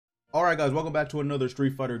Alright guys, welcome back to another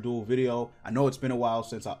Street Fighter Duel video. I know it's been a while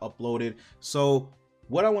since I uploaded, so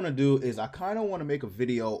what I want to do is I kind of want to make a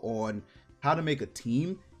video on how to make a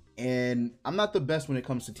team, and I'm not the best when it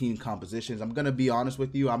comes to team compositions. I'm going to be honest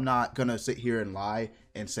with you. I'm not going to sit here and lie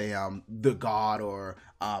and say I'm the god or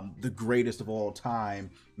the greatest of all time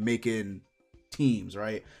making teams,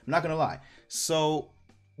 right? I'm not going to lie. So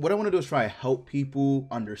what I want to do is try to help people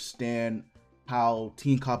understand how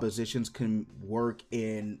team compositions can work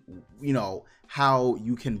in, how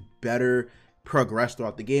you can better progress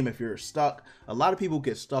throughout the game if you're stuck. A lot of people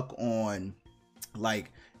get stuck on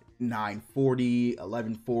like 940,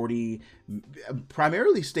 1140,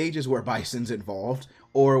 primarily stages where Bison's involved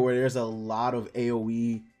or where there's a lot of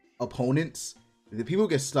AoE opponents. The people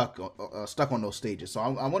get stuck on those stages. So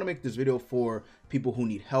I want to make this video for people who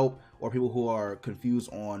need help or people who are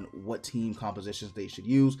confused on what team compositions they should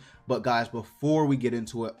use. But guys, before we get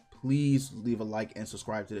into it, please leave a like and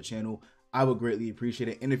subscribe to the channel. I would greatly appreciate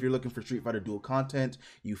it. And if you're looking for Street Fighter Duel content,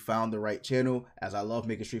 you found the right channel, as I love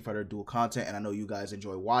making Street Fighter Duel content and I know you guys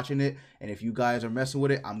enjoy watching it. And if you guys are messing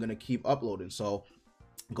with it, I'm going to keep uploading. So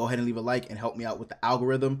go ahead and leave a like and help me out with the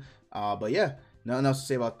algorithm. But yeah, nothing else to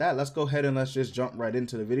say about that. Let's go ahead and let's just jump right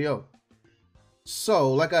into the video.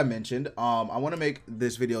 So like I mentioned, I want to make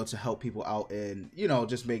this video to help people out and,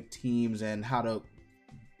 just make teams and how to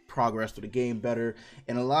progress through the game better.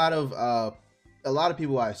 And a lot of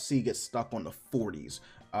people I see get stuck on the 40s.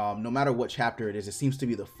 No matter what chapter it is, it seems to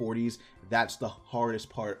be the 40s. That's the hardest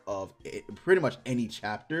part of it, pretty much any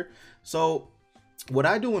chapter. So what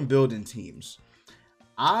I do when building teams,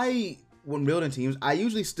 I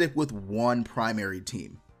usually stick with one primary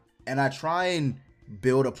team and I try and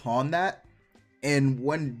build upon that. And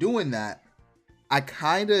when doing that, I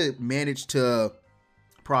kind of manage to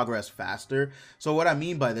progress faster. So what I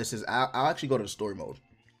mean by this is I'll actually go to the story mode.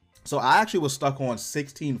 So I actually was stuck on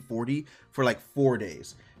 1640 for like 4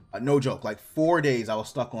 days. No joke, like 4 days I was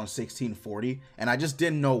stuck on 1640 and I just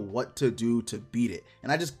didn't know what to do to beat it.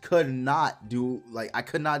 And I just could not do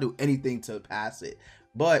anything to pass it.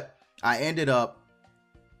 But I ended up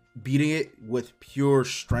beating it with pure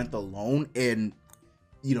strength alone and,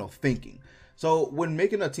 thinking. So when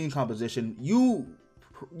making a team composition, you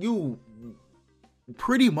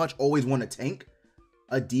pretty much always want to tank,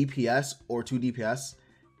 a DPS or 2 DPS,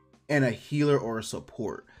 and a healer or a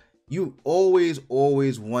support. You always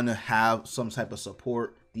want to have some type of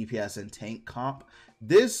support, DPS, and tank comp.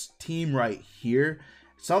 This team right here,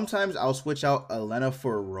 sometimes I'll switch out Elena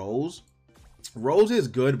for Rose. Rose is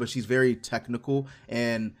good, but she's very technical,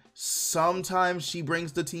 and sometimes she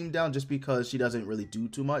brings the team down just because she doesn't really do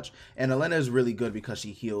too much. And Elena is really good because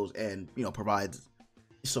she heals and provides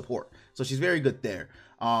support, so she's very good there.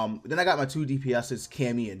 Then I got my 2 DPSs,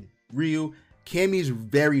 Cammy and Ryu. Cammy's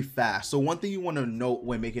very fast, so one thing you want to note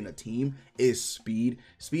when making a team is speed.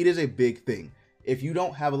 Speed is a big thing. If you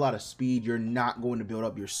don't have a lot of speed, you're not going to build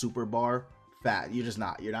up your super bar fast. You're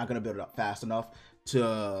not going to build it up fast enough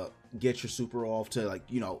to get your super off, to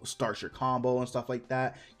start your combo and stuff like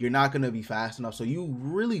that. You're not going to be fast enough, so you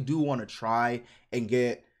really do want to try and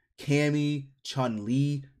get Cammy,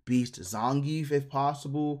 Chun-Li, Beast, Zangief if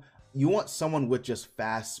possible. You want someone with just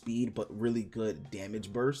fast speed but really good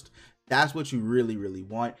damage burst. That's what you really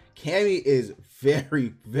want. Cammy is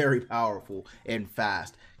very powerful and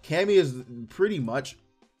fast. Cammy is pretty much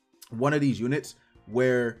one of these units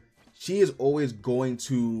where she is always going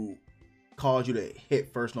to cause you to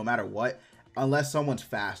hit first no matter what, unless someone's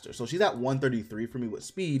faster. So she's at 133 for me with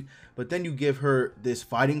speed, but then you give her this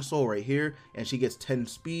fighting soul right here and she gets 10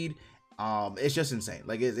 speed. It's just insane.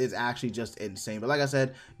 Like it's actually just insane. But like I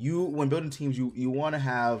said, when building teams, you want to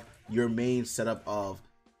have your main setup of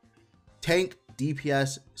tank,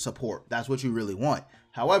 DPS, support. That's what you really want.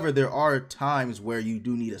 However, there are times where you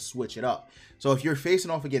do need to switch it up. So if you're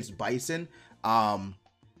facing off against Bison, I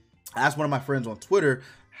asked one of my friends on Twitter,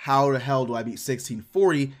 how the hell do I beat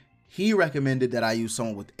 1640? He recommended that I use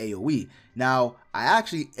someone with AoE. Now, I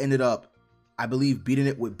actually ended up, I believe, beating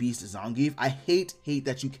it with Beast Zangief. I hate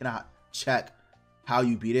that you cannot check how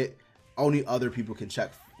you beat it. Only other people can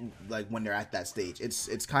check like when they're at that stage.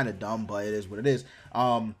 It's kind of dumb, but it is what it is.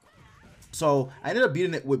 So I ended up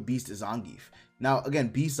beating it with Beast Zangief. Now again,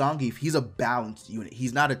 Beast Zangief, he's a balanced unit.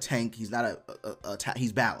 He's not a tank. He's not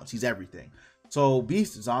he's balanced. He's everything. So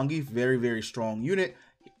Beast Zangief, very strong unit.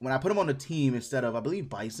 When I put him on the team instead of, I believe,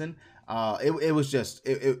 Bison, it was just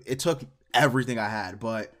it took everything I had,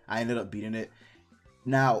 but I ended up beating it.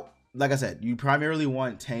 Now, like I said, you primarily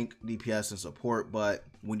want tank, DPS, and support, but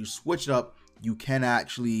when you switch it up, you can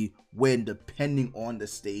actually win depending on the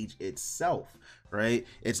stage itself, right?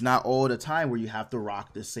 It's not all the time where you have to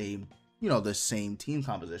rock the same you know, the same team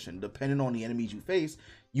composition. Depending on the enemies you face,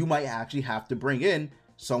 you might actually have to bring in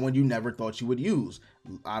someone you never thought you would use.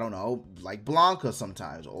 I don't know, like Blanca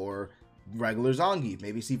sometimes, or regular Zangief,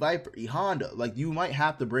 maybe see Viper, E Honda. Like, you might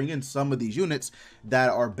have to bring in some of these units that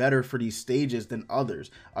are better for these stages than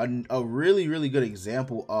others. A really, really good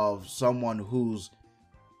example of someone who's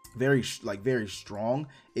very strong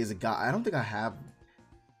is a guy. I don't think I have.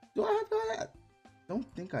 Do I have that? I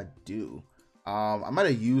don't think I do. I might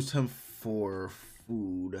have used him for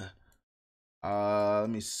food. Let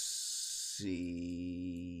me see.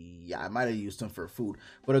 Yeah, I might have used him for food.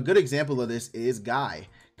 But a good example of this is Guy.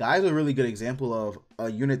 Guy's a really good example of a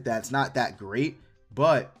unit that's not that great,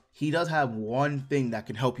 but he does have one thing that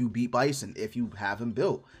can help you beat Bison if you have him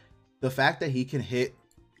built. The fact that he can hit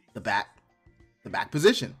the back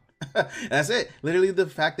position. That's it. Literally, the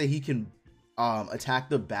fact that he can attack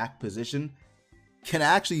the back position can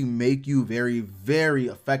actually make you very, very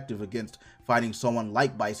effective against fighting someone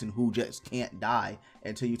like Bison, who just can't die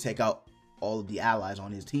until you take out all of the allies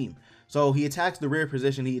on his team. So he attacks the rear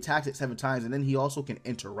position, he attacks it 7 times, and then he also can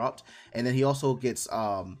interrupt, and then he also gets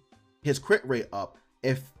his crit rate up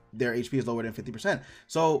if their HP is lower than 50%.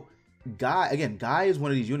 So Guy is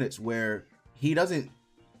one of these units where he doesn't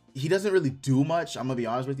really do much. I'm gonna be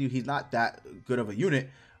honest with you, he's not that good of a unit,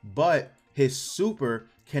 but his super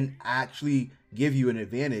can actually give you an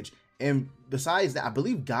advantage. And besides that, I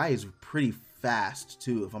believe Guy is pretty fast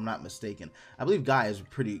too, if I'm not mistaken. I believe Guy is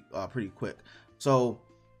pretty quick. So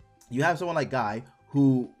you have someone like Guy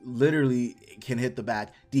who literally can hit the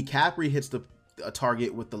back. DiCapri hits a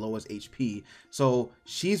target with the lowest HP, so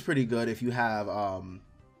she's pretty good if you have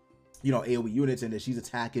you know, AoE units and that she's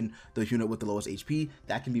attacking the unit with the lowest HP.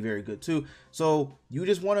 That can be very good too. So you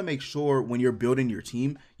just want to make sure when you're building your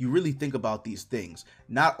team, you really think about these things.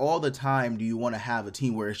 Not all the time do you want to have a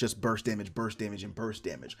team where it's just burst damage, and burst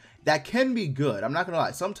damage. That can be good. I'm not gonna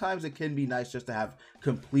lie. Sometimes it can be nice just to have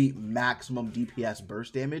complete maximum DPS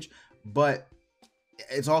burst damage, but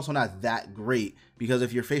it's also not that great, because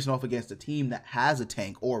if you're facing off against a team that has a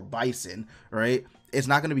tank or Bison, right, it's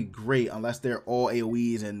not going to be great unless they're all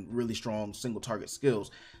AoEs and really strong single target skills.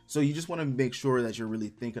 So you just want to make sure that you're really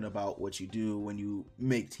thinking about what you do when you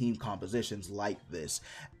make team compositions like this.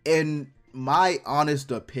 In my honest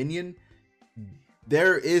opinion,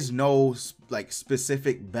 there is no like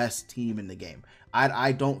specific best team in the game.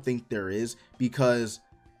 I don't think there is, because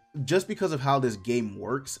just because of how this game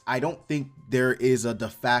works, I don't think there is a de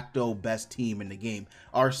facto best team in the game.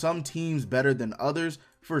 Are some teams better than others?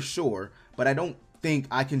 For sure, but I don't think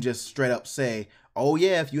I can just straight up say, oh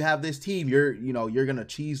yeah, if you have this team, you're gonna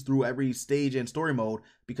cheese through every stage in story mode,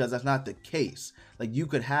 because that's not the case. Like, you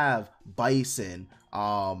could have Bison,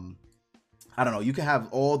 I don't know, you can have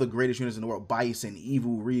all the greatest units in the world, Bison,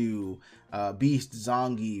 Evil Ryu, Beast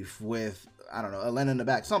Zangief with, I don't know, Elena in the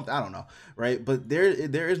back, something, I don't know, right? But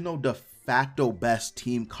there is no de facto best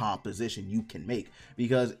team composition you can make,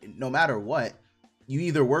 because no matter what, you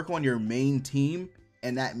either work on your main team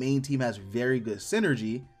and that main team has very good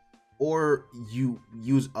synergy, or you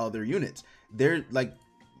use other units. They're like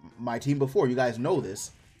my team before, you guys know this,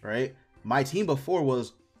 right? My team before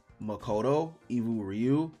was Makoto, Evil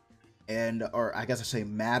Ryu, or I guess I say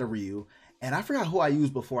Mad Ryu, and I forgot who I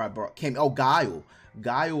used before Guile.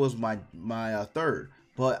 Guile was my third,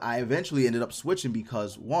 but I eventually ended up switching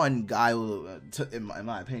because one, Guile, in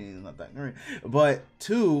my opinion, is not that great, but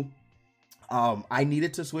two, I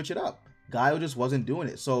needed to switch it up. Guile just wasn't doing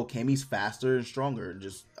it, so Cammy's faster and stronger,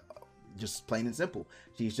 just plain and simple.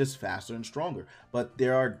 She's just faster and stronger. But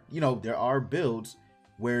there are builds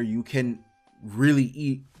where you can really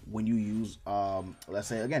eat when you use let's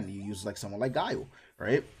say again, you use like someone like Guile,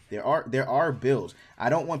 right? There are builds. I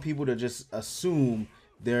don't want people to just assume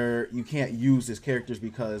you can't use his characters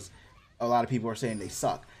because a lot of people are saying they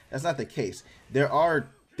suck. That's not the case. There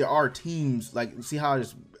are teams, like, see how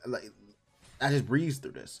I just breezed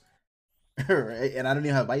through this. Right? And I don't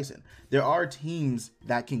even have Bison. There are teams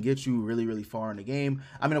that can get you really, really far in the game.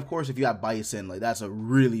 I mean, of course, if you have Bison, like, that's a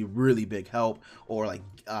really, really big help. Or like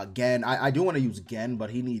Gen. I do want to use Gen, but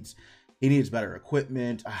he needs better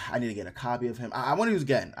equipment. I need to get a copy of him. I want to use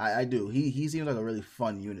Gen. I do. He seems like a really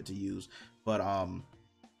fun unit to use. But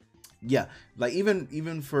yeah, like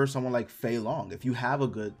even for someone like Fei Long, if you have a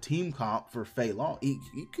good team comp for Fei Long, he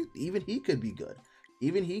could be good.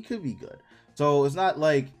 Even he could be good. So it's not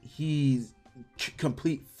like he's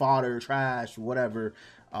complete fodder, trash, whatever.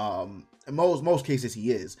 Most cases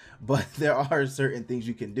he is, but there are certain things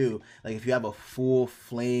you can do. Like if you have a full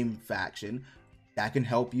flame faction, that can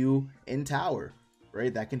help you in tower,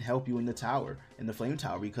 right? That can help you in the tower, in the flame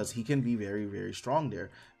tower, because he can be very, very strong there.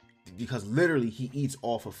 Because literally he eats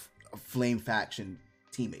off of flame faction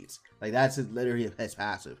teammates. Like that's literally his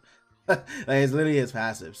passive. Like it's literally his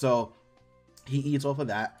passive. So he eats off of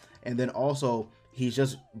that, and then also he's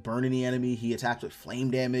just burning the enemy. He attacks with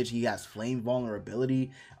flame damage. He has flame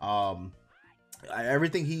vulnerability.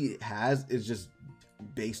 Everything he has is just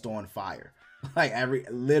based on fire. Like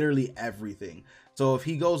literally everything. So if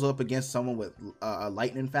he goes up against someone with a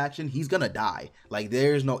lightning faction, he's gonna die. Like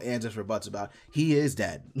there's no ands or buts about it. He is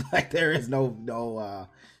dead. Like there is no no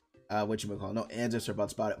ands or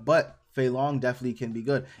buts about it. But Fei Long definitely can be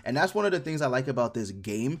good, and that's one of the things I like about this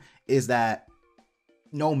game is that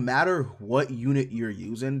no matter what unit you're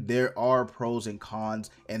using, there are pros and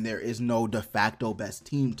cons, and there is no de facto best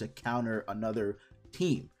team to counter another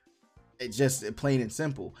team. It's just plain and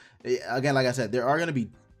simple. Again, like I said, there are going to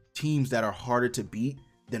be teams that are harder to beat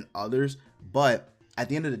than others, but at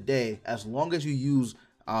the end of the day, as long as you use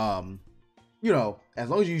as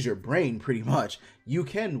long as you use your brain, pretty much you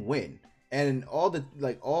can win. And I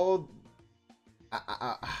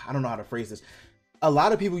don't know how to phrase this. A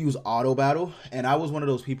lot of people use auto battle, and I was one of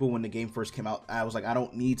those people when the game first came out. I was like, I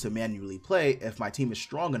don't need to manually play. If my team is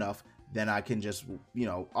strong enough, then I can just,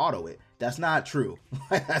 auto it. That's not true.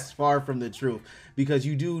 That's far from the truth, because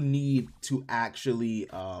you do need to actually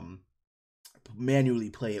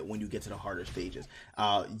manually play it when you get to the harder stages.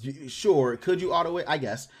 Sure, could you auto it? I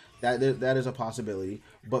guess that is a possibility,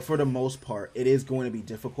 but for the most part, it is going to be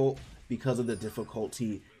difficult because of the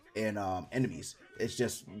difficulty in enemies. It's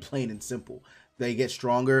just plain and simple. They get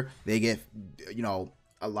stronger, they get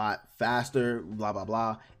a lot faster, blah blah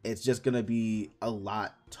blah. It's just gonna be a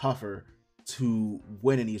lot tougher to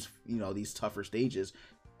win in these tougher stages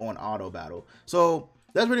on auto battle. So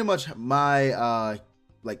that's pretty much my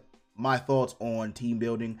my thoughts on team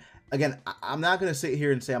building. Again, I'm not gonna sit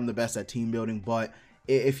here and say I'm the best at team building, but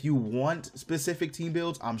if you want specific team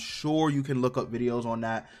builds, I'm sure you can look up videos on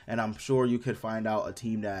that, and I'm sure you could find out a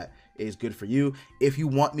team that is good for you. If you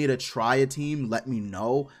want me to try a team, let me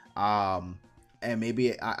know, and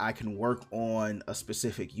maybe I can work on a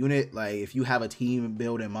specific unit. Like if you have a team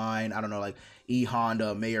build in mind, I don't know, like E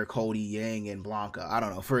Honda, Mayor Cody, Yang, and Blanca, I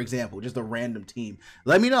don't know, for example, just a random team,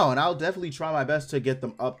 let me know, and I'll definitely try my best to get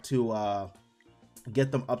them up to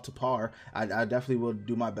par. I definitely will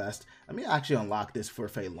do my best. Let me actually unlock this for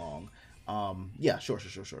Fei Long. Yeah, sure.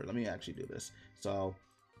 Let me actually do this. So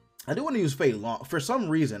I do want to use Fei Long for some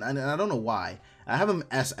reason, and I don't know why. I have him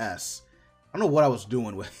SS. I don't know what I was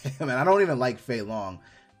doing with him, and I don't even like Fei Long,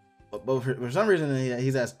 but for some reason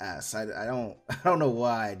he's SS. I don't know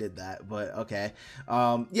why I did that, but okay.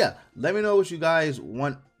 Yeah, let me know what you guys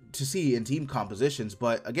want to see in team compositions.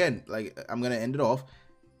 But again, like, I'm gonna end it off.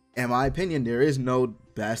 In my opinion, there is no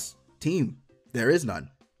best team. There is none.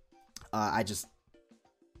 I just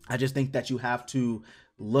think that you have to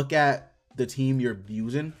look at the team you're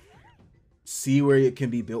using, see where it can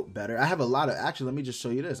be built better. I have a lot of, actually, let me just show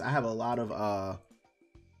you this. I have a lot of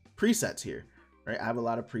presets here, right? I have a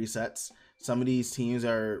lot of presets. Some of these teams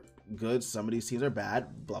are good, some of these teams are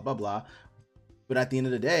bad, blah blah blah. But at the end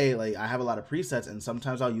of the day, like, I have a lot of presets, and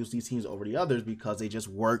sometimes I'll use these teams over the others because they just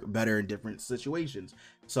work better in different situations.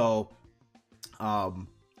 So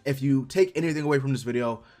if you take anything away from this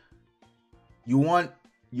video, you want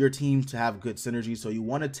your team to have good synergy. So you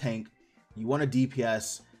want a tank, you want a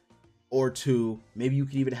DPS or two, maybe you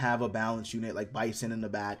could even have a balanced unit like Bison in the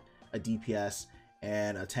back, a DPS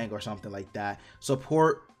and a tank or something like that.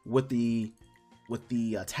 Support with the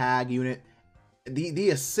tag unit. The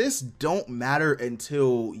assists don't matter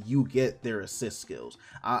until you get their assist skills.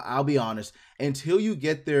 I'll be honest, until you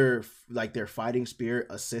get their fighting spirit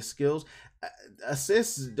assist skills,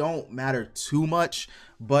 assists don't matter too much,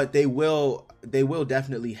 but they will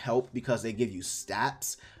definitely help because they give you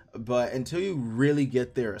stats. But until you really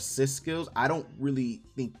get their assist skills, I don't really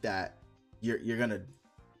think that you're gonna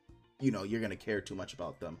care too much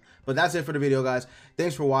about them. But that's it for the video, guys.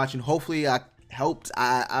 Thanks for watching. Hopefully I helped.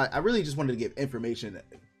 I really just wanted to give information,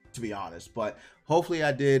 to be honest, but hopefully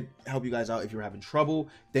I did help you guys out if you're having trouble.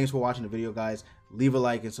 Thanks for watching the video, guys. Leave a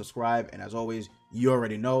like and subscribe, and as always, you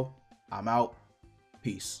already know, I'm out.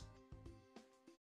 Peace.